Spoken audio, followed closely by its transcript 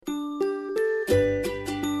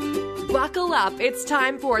Buckle up, it's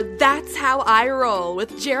time for That's How I Roll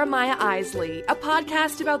with Jeremiah Isley, a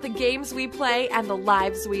podcast about the games we play and the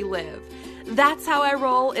lives we live. That's How I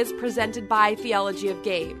Roll is presented by Theology of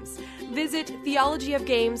Games. Visit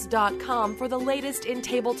theologyofgames.com for the latest in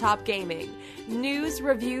tabletop gaming, news,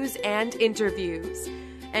 reviews, and interviews.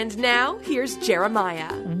 And now, here's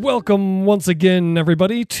Jeremiah. Welcome once again,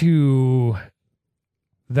 everybody, to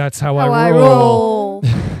That's How I Roll.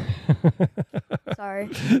 Sorry.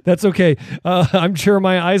 That's okay. I'm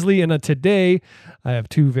Jeremiah Isley, and today I have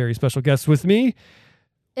two very special guests with me.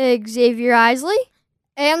 Xavier Isley.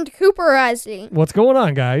 And Cooper Isley. What's going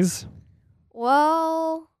on, guys?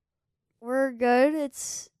 Well, we're good.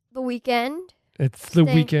 It's the weekend. It's the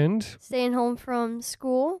weekend. Staying home from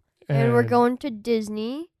school. And we're going to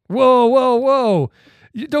Disney. Whoa.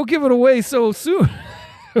 You don't give it away so soon.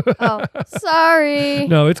 Oh, sorry.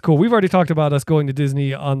 No, it's cool. We've already talked about us going to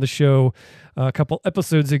Disney on the show a couple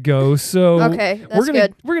episodes ago. So okay, that's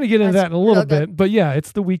good. We're gonna get into that in a little bit. Good. But yeah,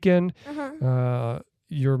 it's the weekend. Uh-huh.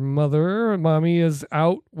 Your mommy is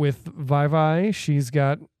out with Vivi. She's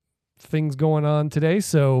got things going on today.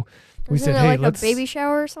 So we Isn't said, it hey, like let's... a baby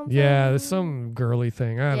shower or something? Yeah, there's some girly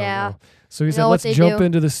thing. I don't know. So we You said, know let's what they jump do.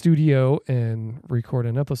 into the studio and record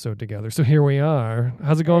an episode together. So here we are.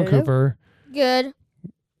 How's it going, Hello. Cooper? Good.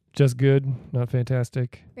 Just good? Not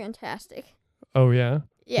fantastic? Fantastic. Oh, yeah?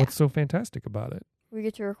 Yeah. What's so fantastic about it? We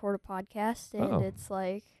get to record a podcast, and Oh. it's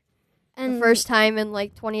like And the first time in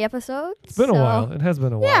like 20 episodes. It's been a while. It has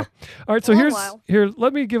been a while. Yeah. All right, so A long while.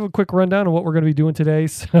 let me give a quick rundown of what we're going to be doing today.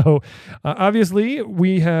 So obviously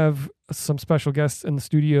we have some special guests in the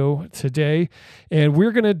studio today, and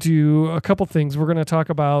we're going to do a couple things. We're going to talk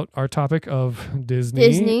about our topic of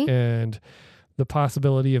Disney. And the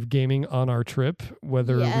possibility of gaming on our trip,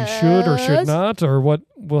 whether we should or should Yes. not, or what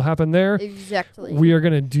will happen there. Exactly. We are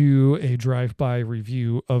going to do a drive-by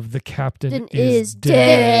review of The Captain Captain is is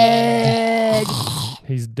dead.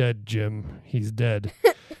 He's dead, Jim. He's dead.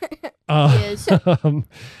 He is.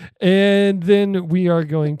 And then we are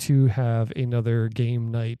going to have another game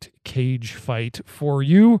night cage fight for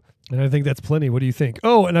you. And I think that's plenty. What do you think?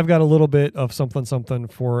 Oh, and I've got a little bit of something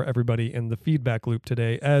for everybody in the feedback loop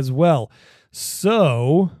today as well.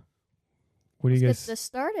 So, what do you Let's guys... get this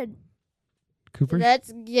started. Cooper?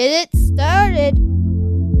 let's get it started.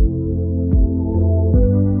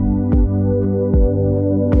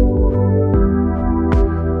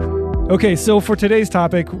 Okay, so for today's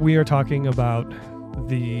topic, we are talking about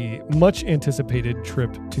the much anticipated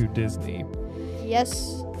trip to Disney.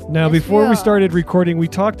 Yes. Now, Yes, before we we are. started recording, we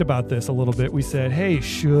talked about this a little bit. We said, hey,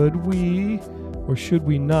 should we or should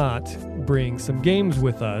we not bring some games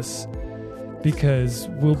with us? Because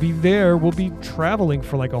we'll be there, we'll be traveling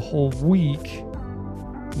for like a whole week,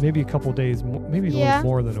 maybe a couple days, maybe a Yeah. little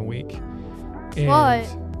more than a week. But-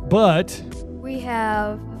 But We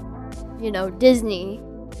have, Disney,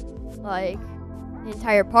 like the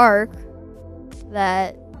entire park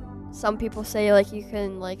that some people say like you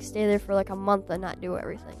can like stay there for like a month and not do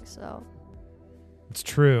everything. So it's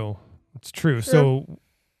true. It's true. So,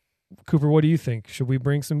 Cooper, what do you think? Should we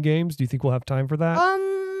bring some games? Do you think we'll have time for that?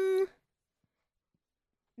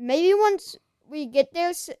 Maybe once we get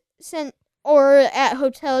there, or at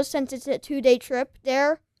hotels, since it's a 2-day trip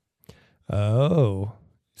there. Oh.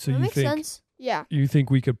 So that you makes think sense. Yeah. you think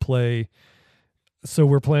we could play? So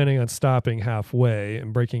we're planning on stopping halfway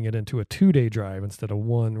and breaking it into a 2-day drive instead of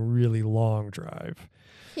one really long drive.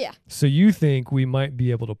 Yeah. So you think we might be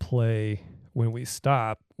able to play when we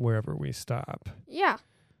stop, wherever we stop? Yeah.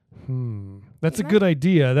 That's a We good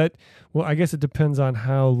idea. Well, I guess it depends on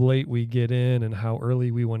how late we get in and how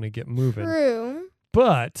early we want to get moving. True.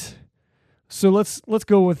 But so let's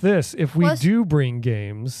go with this. If we Plus- do bring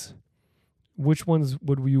games, which ones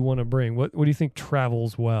would we want to bring? What do you think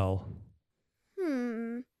travels well?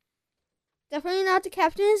 Definitely not the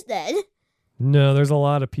Captain is Dead. No, there's a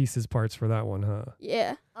lot of pieces, parts for that one, huh?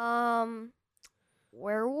 Yeah.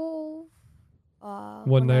 Werewolf.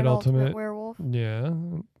 One Night Ultimate. Werewolf. Yeah,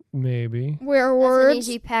 maybe. That's an Werewolves.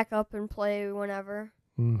 easy pack up and play whenever.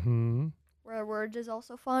 Mm-hmm. Werewolves is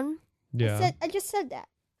also fun. Yeah. I just said that.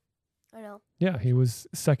 I know. Yeah, he was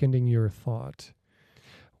seconding your thought.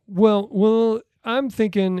 Well, I'm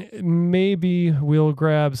thinking maybe we'll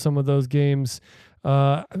grab some of those games.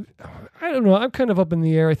 I don't know. I'm kind of up in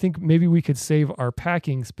the air. I think maybe we could save our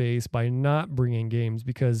packing space by not bringing games,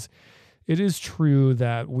 because it is true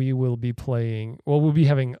that we will be playing. Well, we'll be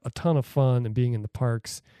having a ton of fun and being in the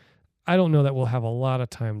parks. I don't know that we'll have a lot of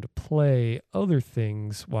time to play other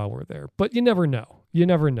things while we're there, but you never know. You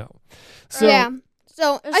never know. So yeah.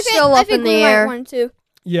 So It's I think still I up think in the we air. might want to.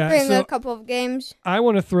 Yeah, bring so a couple of games. I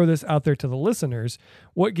want to throw this out there to the listeners.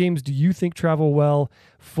 What games do you think travel well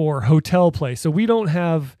for hotel play? So we don't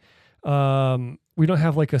have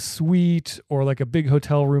like a suite or like a big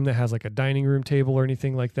hotel room that has like a dining room table or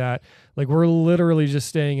anything like that. Like we're literally just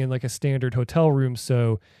staying in like a standard hotel room.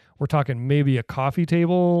 So we're talking maybe a coffee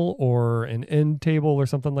table or an end table or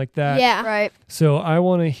something like that. Yeah. Right. So I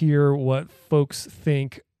want to hear what folks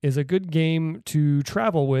think is a good game to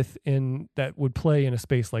travel with and that would play in a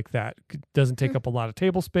space like that. Doesn't take up a lot of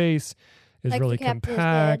table space, is Like really The Captain is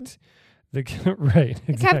compact. Right.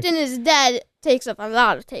 The Exactly. Captain is Dead takes up a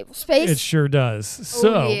lot of table space. It sure does.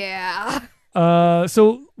 So Oh, yeah.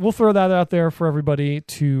 So we'll throw that out there for everybody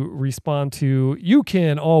to respond to. You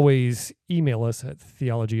can always email us at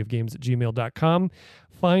theologyofgames@gmail.com.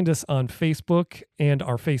 Find us on Facebook and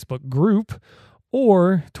our Facebook group,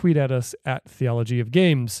 or tweet at us at Theology of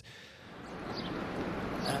Games.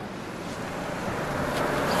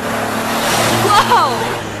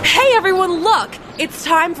 Whoa! Hey everyone, look! It's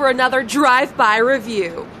time for another drive-by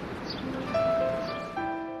review.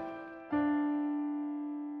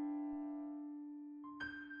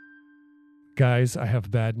 Guys, I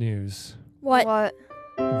have bad news. What? What?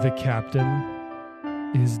 The captain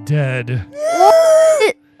is dead.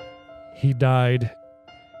 What? He died.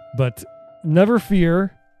 But never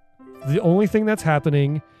fear. The only thing that's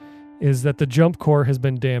happening is that the jump core has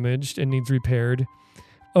been damaged and needs repaired.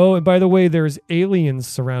 Oh, and by the way, there's aliens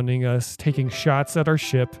surrounding us, taking shots at our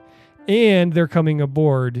ship, and they're coming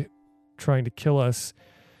aboard trying to kill us.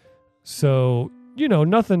 So,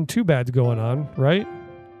 nothing too bad's going on, right?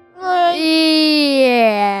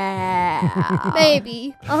 Yeah.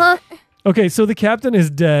 Maybe. Uh-huh. Okay, so The Captain is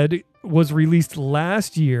Dead was released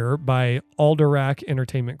last year by Alderac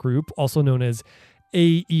Entertainment Group, also known as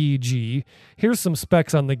AEG. Here's some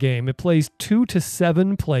specs on the game. It plays 2 to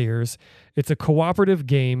 7 players. It's a cooperative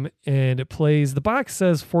game, and the box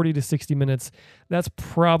says 40 to 60 minutes. That's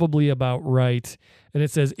probably about right. And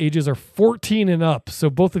it says ages are 14 and up, so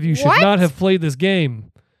both of you should What? not have played this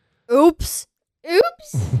game. Oops.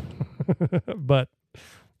 Oops. But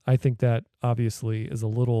I think that obviously is a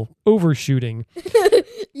little overshooting.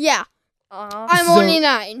 Yeah. Uh-huh. I'm So- only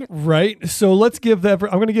 9. Right. So let's I'm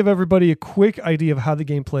going to give everybody a quick idea of how the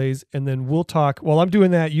game plays, and then we'll talk. While I'm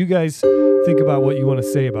doing that, you guys think about what you want to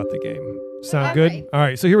say about the game. Sound All good? right. All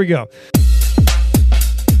right. So here we go.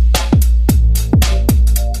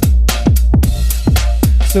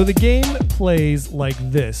 So the game plays like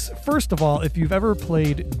this. First of all, if you've ever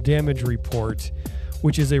played Damage Report,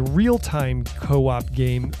 which is a real-time co-op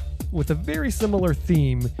game with a very similar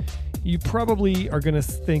theme, you probably are going to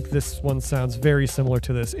think this one sounds very similar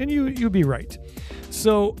to this, and you'd be right.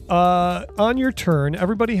 So on your turn,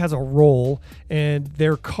 everybody has a role, and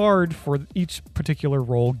their card for each particular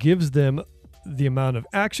role gives them the amount of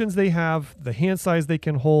actions they have, the hand size they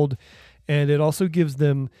can hold, and it also gives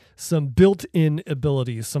them some built-in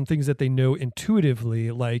abilities, some things that they know intuitively,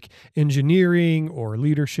 like engineering or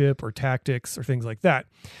leadership or tactics or things like that.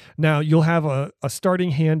 Now, you'll have a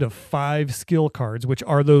starting hand of 5 skill cards, which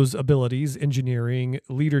are those abilities: engineering,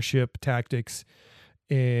 leadership, tactics,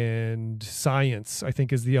 and science, I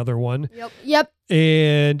think is the other one. Yep.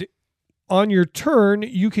 And on your turn,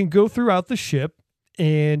 you can go throughout the ship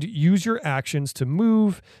and use your actions to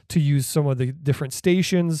move, to use some of the different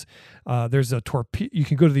stations. There's a you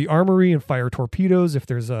can go to the armory and fire torpedoes if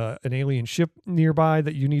there's an alien ship nearby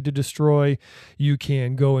that you need to destroy. You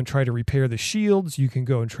can go and try to repair the shields. You can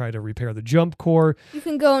go and try to repair the jump core. You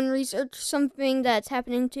can go and research something that's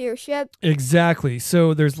happening to your ship. Exactly.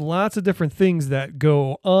 So there's lots of different things that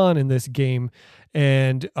go on in this game.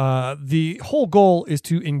 And the whole goal is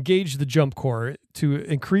to engage the jump core, to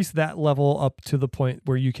increase that level up to the point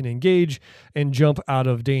where you can engage and jump out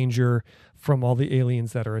of danger from all the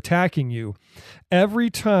aliens that are attacking you. Every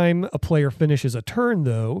time a player finishes a turn,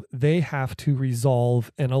 though, they have to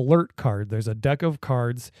resolve an alert card. There's a deck of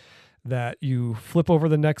cards that you flip over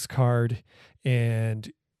the next card,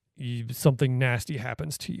 and something nasty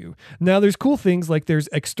happens to you. Now, there's cool things like there's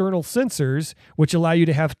external sensors, which allow you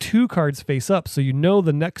to have 2 cards face up, so you know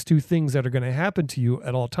the next 2 things that are going to happen to you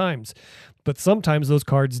at all times. But sometimes those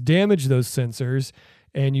cards damage those sensors,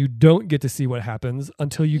 and you don't get to see what happens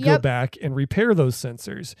until you go back and repair those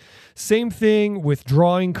sensors. Same thing with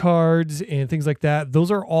drawing cards and things like that.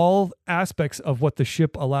 Those are all aspects of what the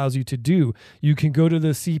ship allows you to do. You can go to the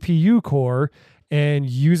CPU core and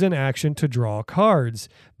use an action to draw cards.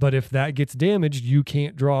 But if that gets damaged, you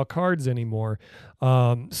can't draw cards anymore.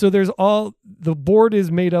 So the board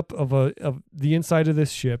is made up of the inside of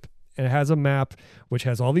this ship, and it has a map which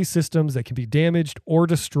has all these systems that can be damaged or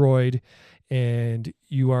destroyed. and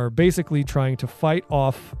you are basically trying to fight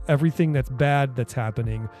off everything that's bad that's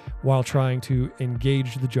happening while trying to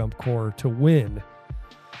engage the Jump Core to win.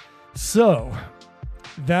 So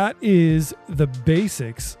that is the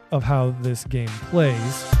basics of how this game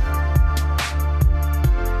plays.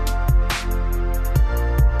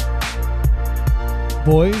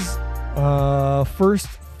 Boys, first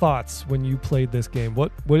thoughts when you played this game.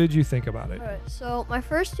 What did you think about it? Alright, so my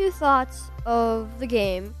first two thoughts of the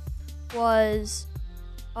game was,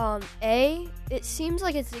 it seems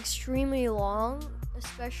like it's extremely long,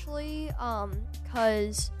 especially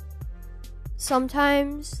because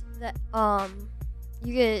sometimes that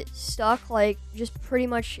you get stuck like just pretty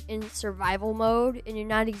much in survival mode, and you're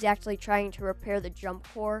not exactly trying to repair the Jump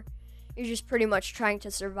Core. You're just pretty much trying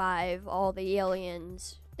to survive all the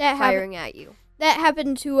aliens firing at you. That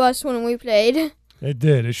happened to us when we played. It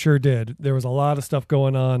did. It sure did. There was a lot of stuff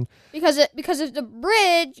going on. Because if the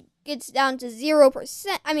bridge gets down to 0%,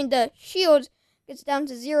 I mean the shield gets down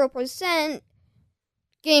to 0%,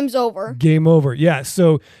 game's over. Game over. Yeah,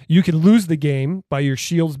 so you can lose the game by your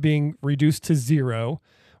shields being reduced to 0,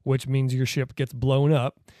 which means your ship gets blown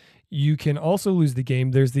up. You can also lose the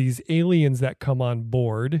game. There's these aliens that come on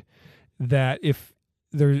board that if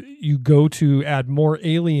you go to add more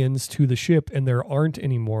aliens to the ship and there aren't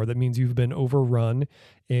anymore, that means you've been overrun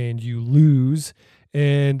and you lose.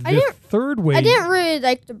 And the third way, I didn't really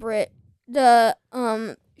like the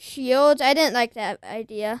shields. I didn't like that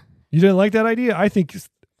idea. You didn't like that idea? I think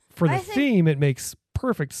for the theme it makes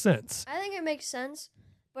perfect sense. I think it makes sense,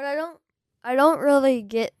 but I don't really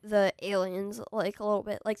get the aliens like a little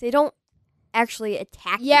bit. Like they don't actually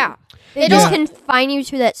attack you. They just confine you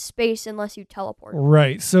to that space unless you teleport.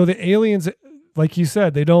 Right. So the aliens, like you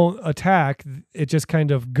said, they don't attack. It just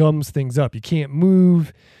kind of gums things up. You can't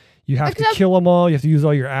move. You have to kill them all. You have to use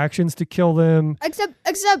all your actions to kill them.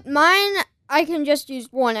 Except mine, I can just use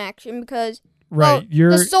one action because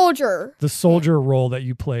the soldier role that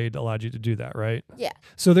you played allowed you to do that, right? Yeah.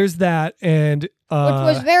 So there's that, and which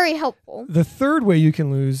was very helpful. The third way you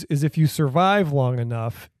can lose is if you survive long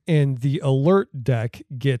enough and the alert deck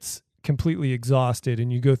gets completely exhausted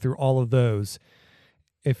and you go through all of those.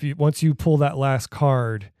 Once you pull that last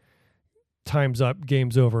card, time's up,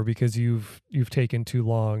 game's over because you've taken too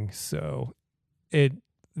long. So it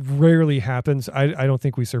rarely happens. I don't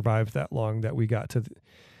think we survived that long that we got to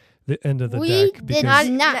the end of the deck. We did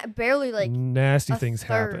not barely like nasty things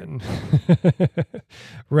happen.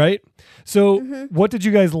 Right? So what did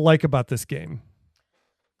you guys like about this game?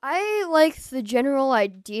 I liked the general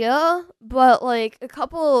idea, but like a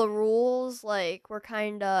couple of rules like were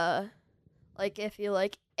kind of like if you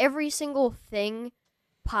like every single thing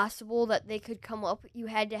possible that they could come up, you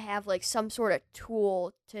had to have like some sort of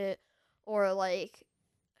tool to or like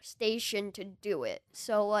station to do it.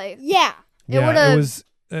 So like it was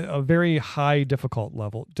a very high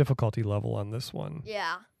difficulty level on this one.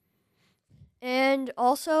 Yeah. And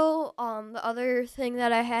also the other thing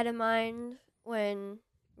that I had in mind when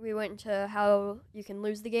we went into how you can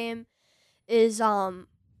lose the game is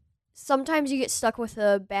sometimes you get stuck with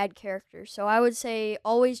a bad character. So I would say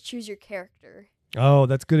always choose your character. Oh,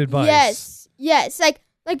 that's good advice. Yes.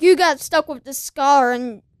 Like you got stuck with the Scar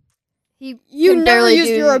and you never used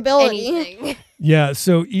your ability. Yeah,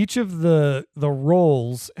 so each of the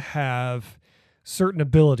roles have certain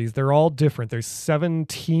abilities. They're all different. There's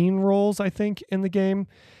 17 roles, I think, in the game.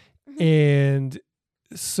 And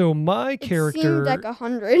so my character seemed like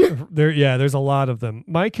 100. There's a lot of them.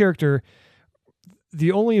 My character,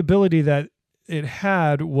 the only ability that it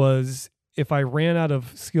had was if I ran out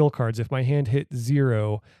of skill cards, if my hand hit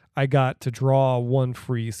 0, I got to draw 1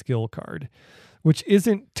 free skill card, which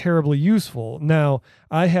isn't terribly useful. Now,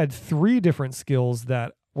 I had 3 different skills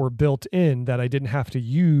that were built in that I didn't have to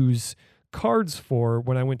use cards for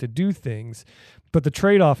when I went to do things, but the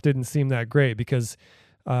trade-off didn't seem that great because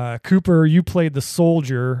Cooper, you played the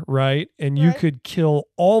soldier, right? And you could kill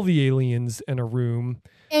all the aliens in a room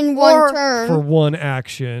in one turn for 1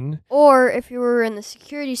 action. Or if you were in the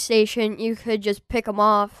security station, you could just pick them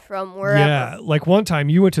off from wherever. Yeah, like one time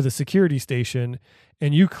you went to the security station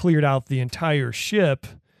and you cleared out the entire ship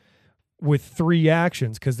with 3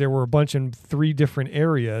 actions because there were a bunch in 3 different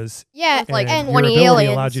areas. Yeah, with like and 20 your ability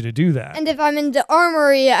aliens allowed you to do that. And if I'm in the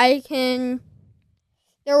armory,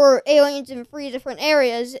 there were aliens in 3 different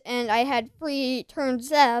areas, and I had 3 turns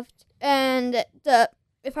left. And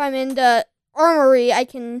if I'm in the armory, I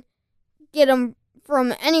can get them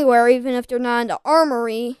from anywhere, even if they're not in the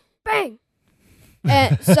armory. Bang!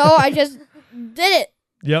 And so I just did it.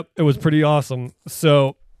 Yep, it was pretty awesome.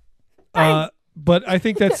 So, but I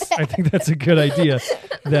think that's a good idea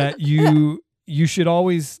that you you should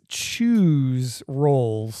always choose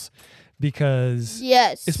roles because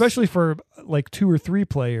Yes. especially for like 2 or 3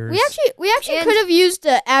 players. We actually And- could have used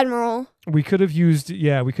the admiral. We could have used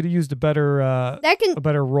a better That can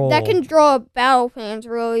role. that can draw battle plans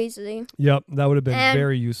real easily. Yep, that would have been And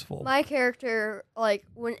very useful. My character, like,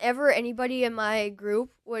 whenever anybody in my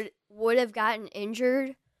group would have gotten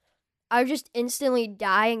injured, I would just instantly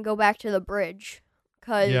die and go back to the bridge.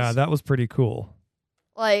 Cause Yeah, that was pretty cool.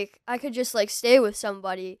 like I could just like stay with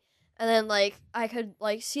somebody, and then like I could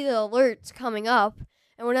like see the alerts coming up,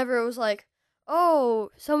 and whenever it was like, oh,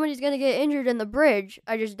 somebody's gonna get injured in the bridge,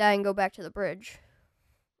 I just die and go back to the bridge.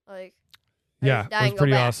 Like, I Yeah, just die it was and go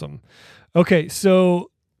pretty back. awesome. Okay, so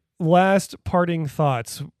last parting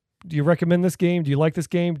thoughts. Do you recommend this game? Do you like this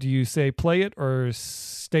game? Do you say play it or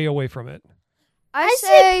stay away from it? I say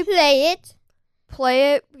say play it.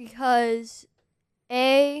 play it because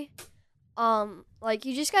like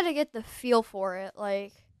you just gotta get the feel for it.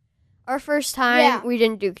 Like our first time Yeah. we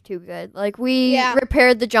didn't do too good. Like we Yeah.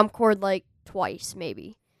 repaired the jump cord like twice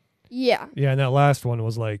maybe. Yeah. Yeah, and that last one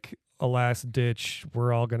was like a last ditch.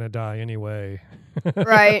 We're all gonna die anyway.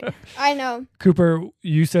 Right. I know. Cooper,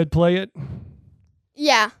 you said play it.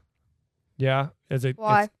 Yeah. Yeah, is it?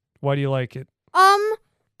 Why? Why do you like it?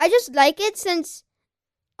 I just like it since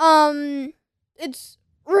it's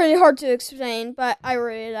really hard to explain, but I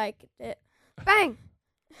really like it. Bang.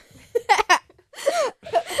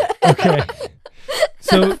 Okay,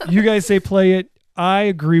 so you guys say play it. I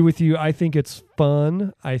agree with you. I think it's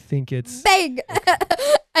fun. I think it's Bang!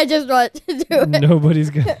 I just want to do it. nobody's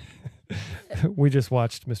gonna. We just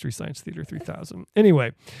watched Mystery Science Theater 3000.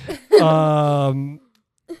 Anyway,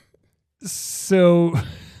 so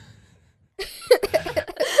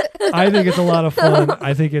I think it's a lot of fun.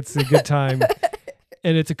 I think it's a good time.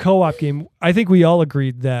 And it's a co-op game. I think we all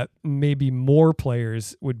agreed that maybe more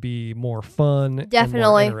players would be more fun and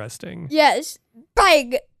Definitely. more interesting. Yes.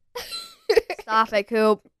 Bang! Stop it,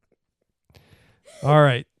 Coop. All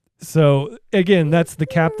right. So again, that's The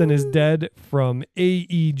Captain is Dead from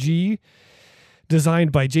AEG,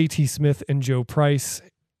 designed by JT Smith and Joe Price.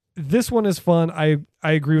 This one is fun. I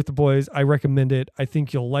agree with the boys. I recommend it. I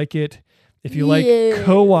think you'll like it. If you like Yes.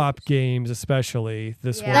 co-op games especially,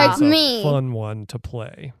 this Yeah. one's Like a me. fun one to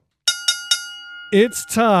play. It's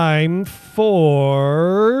time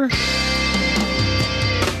for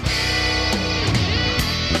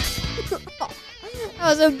I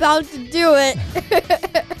was about to do it.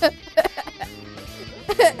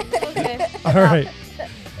 Okay. All right.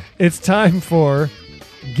 It's time for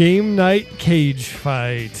Game Night Cage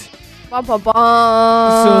Fight. Bum, bum,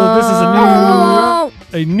 bum. So this is Oh!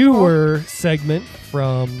 a newer segment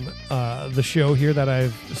from the show here that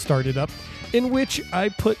I've started up, in which I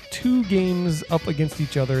put 2 games up against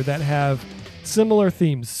each other that have similar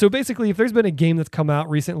themes. So basically, if there's been a game that's come out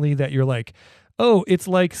recently that you're like, oh, it's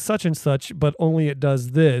like such and such, but only it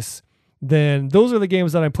does this, then those are the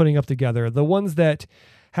games that I'm putting up together. The ones that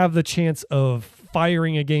have the chance of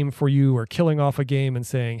firing a game for you or killing off a game and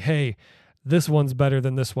saying, hey, this one's better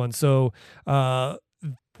than this one. So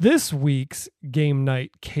this week's Game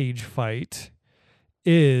Night Cage Fight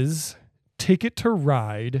is Ticket to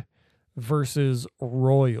Ride versus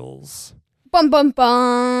Royals. Bum bum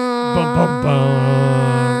bum. Bum, bum,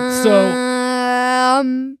 bum. So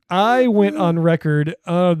I went on record,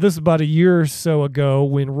 this is about a year or so ago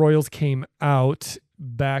when Royals came out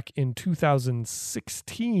back in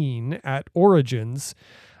 2016 at Origins.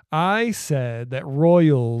 I said that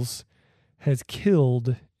Royals has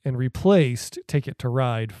killed and replaced Ticket to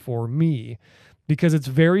Ride for me because it's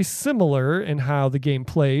very similar in how the game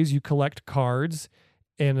plays. You collect cards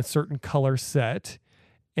in a certain color set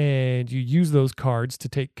and you use those cards to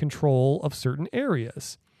take control of certain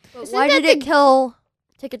areas. But Isn't why that did it kill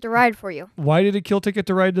Ticket to Ride for you? Why did it kill Ticket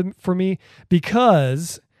to Ride for me?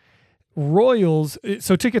 Because Royals,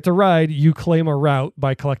 so Ticket to Ride, you claim a route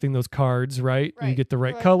by collecting those cards, right? You Right, get the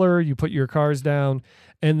right right. color, you put your cars down,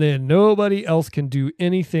 and then nobody else can do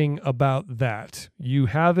anything about that. You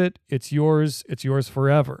have it, it's yours I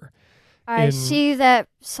forever. In- see that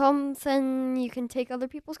something you can take other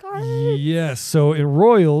people's cards. Yes. So in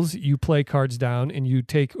Royals, you play cards down and you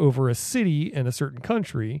take over a city in a certain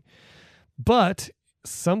country, but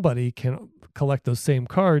somebody can collect those same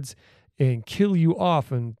cards and kill you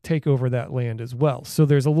off and take over that land as well. So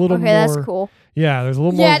there's a little Okay, more. that's cool. Yeah, there's a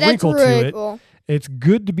little Yeah, more that's wrinkle really to it. cool. It's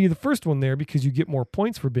good to be the first one there because you get more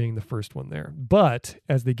points for being the first one there. But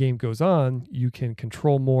as the game goes on, you can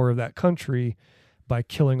control more of that country by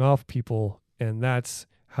killing off people. And that's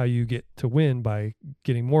how you get to win, by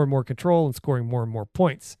getting more and more control and scoring more and more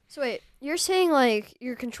points. So wait, you're saying like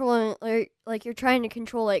you're controlling like you're trying to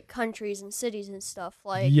control like countries and cities and stuff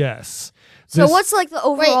like. Yes. So what's like the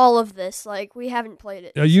overall of this? Like we haven't played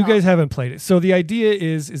it. You guys haven't played it. So the idea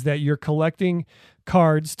is that you're collecting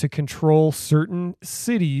cards to control certain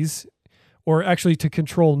cities, or actually to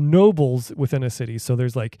control nobles within a city. So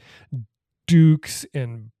there's like dukes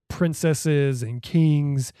and princesses and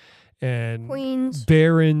kings and Queens,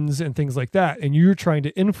 barons and things like that. And you're trying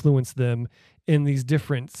to influence them in these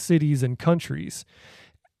different cities and countries.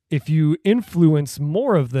 If you influence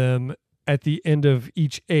more of them at the end of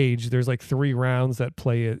each age, there's like 3 rounds that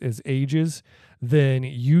play as ages, then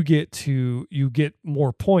you get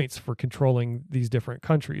more points for controlling these different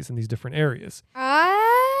countries and these different areas.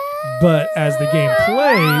 But as the game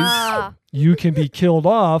plays, you can be killed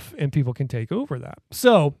off and people can take over that.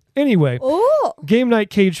 So anyway, Game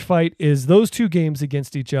Night Cage Fight is those 2 games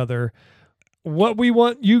against each other. What we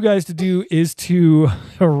want you guys to do is to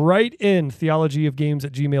write in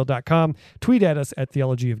theologyofgames@gmail.com, tweet at us at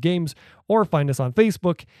theologyofgames, or find us on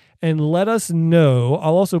Facebook and let us know.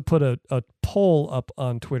 I'll also put a poll up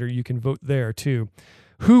on Twitter. You can vote there too.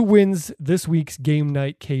 Who wins this week's Game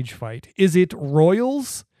Night Cage Fight? Is it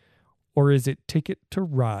Royals or is it Ticket to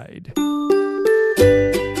Ride?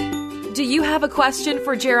 Do you have a question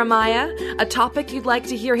for Jeremiah? A topic you'd like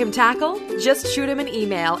to hear him tackle? Just shoot him an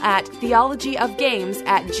email at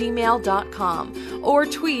theologyofgames@gmail.com or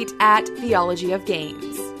tweet at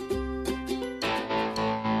theologyofgames.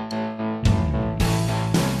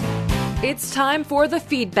 It's time for the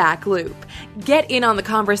feedback loop. Get in on the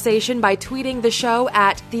conversation by tweeting the show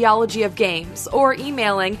at Theology of Games or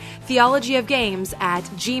emailing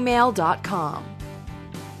theologyofgames@gmail.com.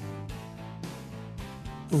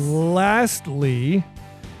 Lastly,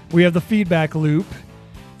 we have the feedback loop.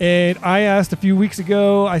 And I asked a few weeks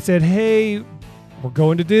ago, I said, hey, we're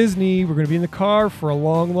going to Disney. We're going to be in the car for a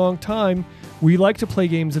long, long time. We like to play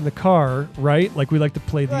games in the car, right? Like we like to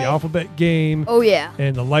play the alphabet game. Oh, yeah.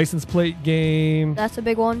 And the license plate game. That's a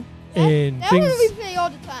big one. And that things, one we play all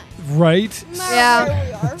the time. Right? No matter Yeah. where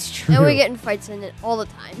we are. That's true. And we get in fights in it all the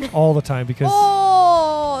time. all the time because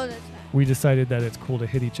All the time. we decided that it's cool to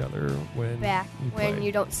hit each other when Back you when play.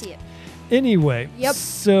 you don't see it. Anyway, Yep.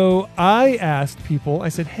 so I asked people, I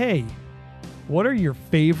said, hey, what are your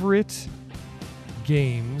favorite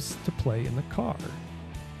games to play in the car?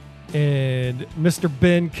 And Mr.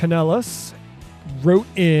 Ben Canellas wrote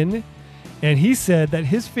in, and he said that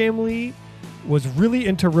his family was really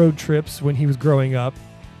into road trips when he was growing up,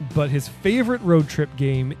 but his favorite road trip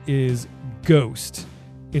game is Ghost.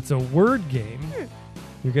 It's a word game.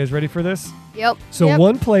 You guys ready for this? Yep. So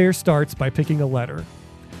one player starts by picking a letter.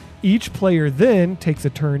 Each player then takes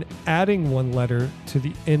a turn adding one letter to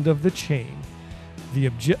the end of the chain.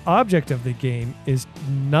 The object of the game is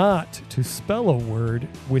not to spell a word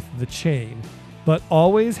with the chain, but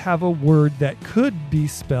always have a word that could be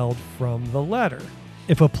spelled from the letter.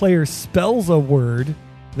 If a player spells a word,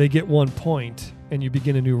 they get 1 point, and you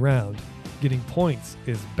begin a new round. Getting points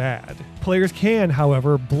is bad. Players can,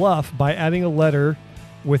 however, bluff by adding a letter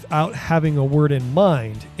without having a word in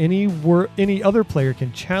mind. Any other player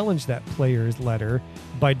can challenge that player's letter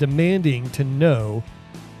by demanding to know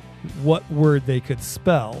what word they could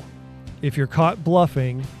spell. If you're caught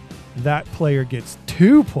bluffing, that player gets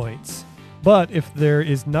 2 points. But if there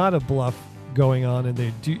is not a bluff going on and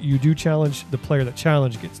you do challenge, the player that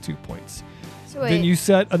challenged gets 2 points. So wait. Then you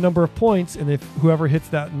set a number of points, and if whoever hits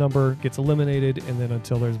that number gets eliminated, and then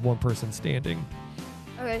until there's one person standing.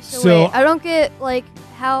 Okay, so So- wait. I don't get like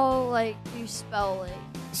how like you spell like.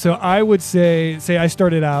 So I would say I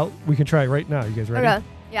started out. We can try it right now. You guys ready? Okay.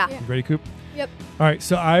 Yeah. You ready, Coop? Yep. All right.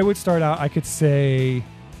 So I would start out. I could say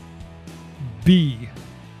B.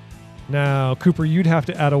 Now, Cooper, you'd have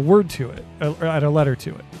to add a word to it, or add a letter to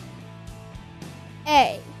it.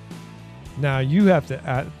 A. Now you have to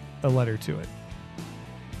add a letter to it.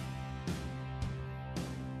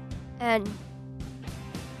 And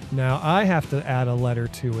Now I have to add a letter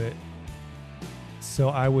to it. So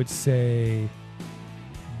I would say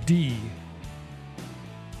D.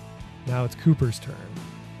 Now it's Cooper's turn.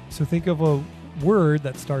 So think of a word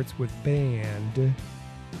that starts with band.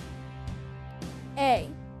 A.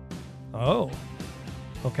 Oh.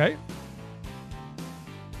 Okay.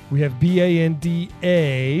 We have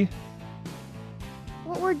BANDA.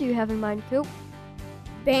 what word do you have in mind, Coop?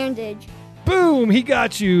 Bandage. Boom! He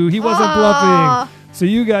got you. He wasn't Ah. bluffing. So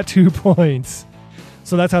you got 2 points.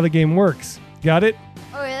 So that's how the game works. Got it?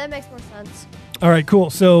 Oh yeah, that makes more sense. All right, cool.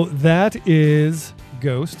 So that is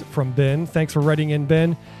Ghost from Ben. Thanks for writing in,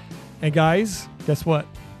 Ben. And guys, guess what?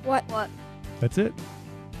 What? That's it.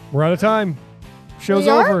 We're out of time. Show's We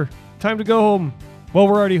are? over. Time to go home. Well,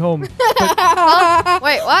 we're already home. Wait,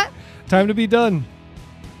 what? Time to be done.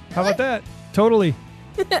 How about that? Totally.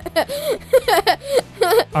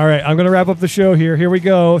 All right, I'm going to wrap up the show here. Here we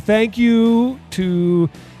go. Thank you to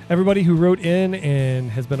everybody who wrote in and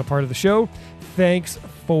has been a part of the show. Thanks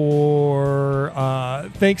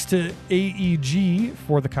to AEG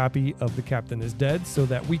for the copy of The Captain is Dead so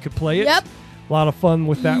that we could play it. Yep. A lot of fun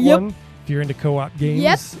with that Yep. one. If you're into co-op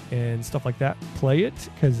games and stuff like that, play it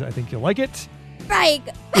because I think you'll like it. Bike.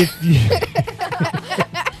 If you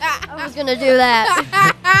I was gonna do that.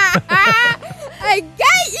 I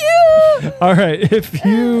got you. All right. If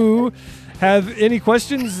you have any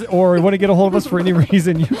questions or want to get a hold of us for any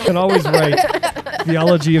reason, you can always write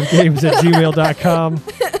theologyofgames@gmail.com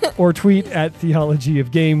or tweet at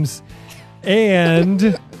theologyofgames.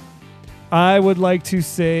 And I would like to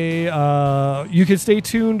say you can stay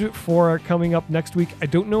tuned for coming up next week. I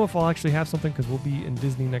don't know if I'll actually have something because we'll be in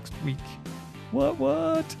Disney next week. What?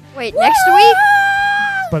 Wait, next week?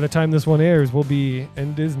 By the time this one airs, we'll be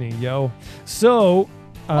in Disney, yo. So,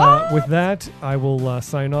 with that, I will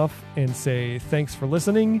sign off and say thanks for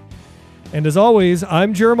listening. And as always,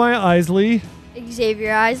 I'm Jeremiah Isley.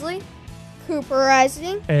 Xavier Isley. Cooper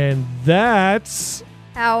Rising. And that's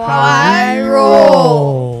How I I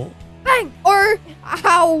roll. Bang! Or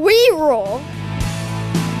how we roll.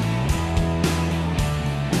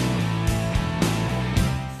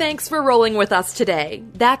 Thanks for rolling with us today.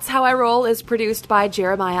 That's How I Roll is produced by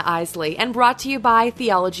Jeremiah Isley and brought to you by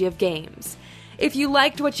Theology of Games. If you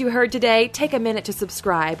liked what you heard today, take a minute to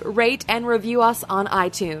subscribe, rate, and review us on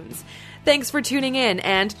iTunes. Thanks for tuning in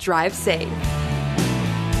and drive safe.